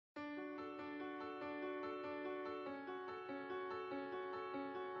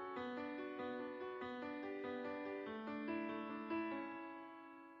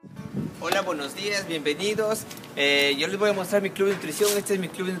Hola, buenos días, bienvenidos. Yo les voy a mostrar mi club de nutrición. Este es mi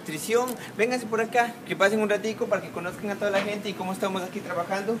club de nutrición. Vénganse por acá, que pasen un ratico para que conozcan a toda la gente y cómo estamos aquí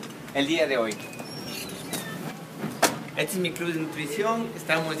trabajando el día de hoy. Este es mi club de nutrición.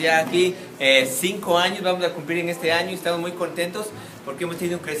 Estamos ya aquí 5 años, vamos a cumplir en este año y estamos muy contentos porque hemos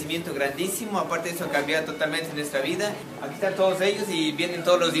tenido un crecimiento grandísimo. Aparte de eso, ha cambiado totalmente nuestra vida. Aquí están todos ellos y vienen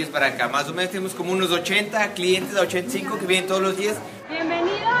todos los días para acá. Más o menos tenemos como unos 80 clientes, 85 que vienen todos los días.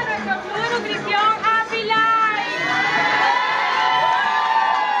 Bienvenido a nuestro club de nutrición Herbalife.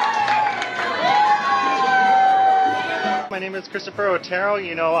 My name is Christopher Otero.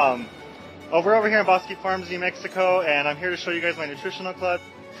 We're over here in Bosque Farms, New Mexico, and I'm here to show you guys my nutritional club.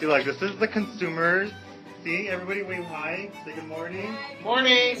 See, like, this is the consumers. See, everybody wave hi, say good morning.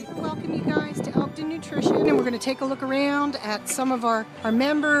 Morning! Welcome you guys to Elkton Nutrition, and we're going to take a look around at some of our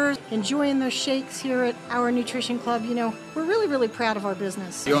members, enjoying those shakes here at our nutrition club. You know, we're really proud of our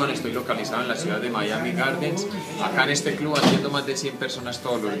business. Estoy localizado en la ciudad de Miami Gardens. Acá en este club atiendo más de 100 personas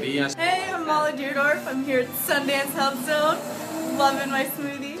todos los días. Hey, I'm Molly Deardorff. I'm here at Sundance Health Zone. Loving my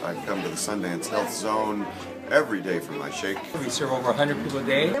smoothie. I come to the Sundance Health Zone every day for my shake. We serve over 100 people a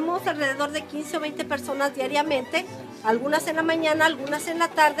day. Tenemos alrededor de 15 o 20 personas diariamente, algunas en la mañana, algunas en la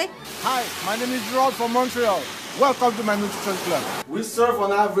tarde. Hi, my name is Gerald from Montreal. Welcome to my nutrition club. We serve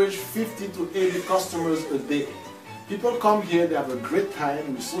on average 50 to 80 customers a day. People come here, they have a great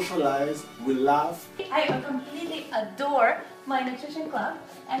time, we socialize, we laugh. I completely adore my nutrition club,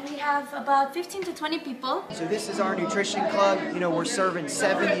 and we have about 15 to 20 people. So this is our nutrition club. You know, we're serving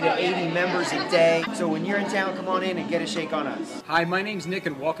 70 to 80 members a day. So when you're in town, come on in and get a shake on us. Hi, my name's Nick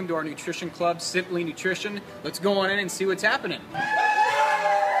and welcome to our nutrition club, Simply Nutrition. Let's go on in and see what's happening.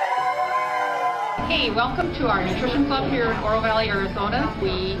 Hey, welcome to our nutrition club here in Oro Valley, Arizona.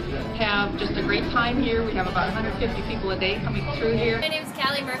 We have just a great time here. We have about 150 people a day coming through here. My name is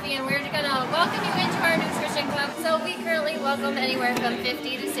Callie Murphy and we're going to welcome you into our nutrition club. So we currently welcome anywhere from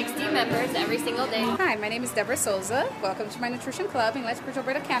 50 to 60 members every single day. Hi, my name is Deborah Souza. Welcome to my nutrition club in Lethbridge,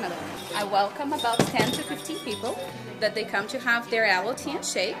 Alberta, Canada. I welcome about 10 to 15 people that they come to have their aloe tea and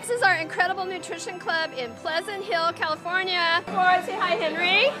shake. This is our incredible nutrition club in Pleasant Hill, California. Say hi,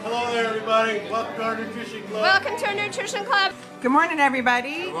 Henry. Hello there, everybody. Welcome to our nutrition club. Welcome to our nutrition club. Good morning,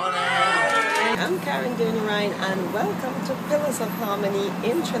 everybody. Good morning. I'm Karen Ryan, and welcome to Pillars of Harmony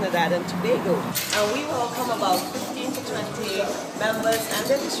in Trinidad and Tobago. And we welcome about 15 to 20 members and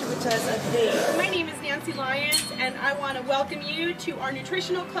their distributors a day. My name is Nancy Lyons, and I want to welcome you to our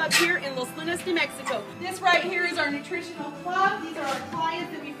nutritional club here in Los Lunas, New Mexico. This right here is our nutritional club. These are our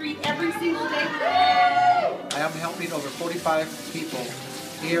clients that we greet every single day. I am helping over 45 people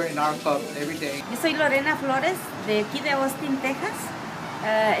here in our club every day. Yo soy Lorena Flores, de aquí de Austin, Texas.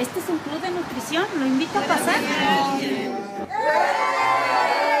 Este es un club de nutrición, lo invito a pasar.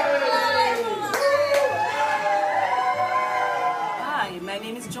 Hi, my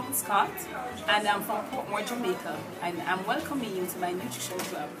name is Joan Scott, and I'm from Portmore, Jamaica, and I'm welcoming you to my nutrition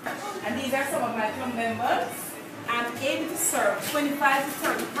club. And these are some of my club members. I'm able to serve 25 to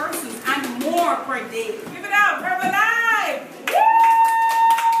 30 persons and more per day. Give it up, Herbalife!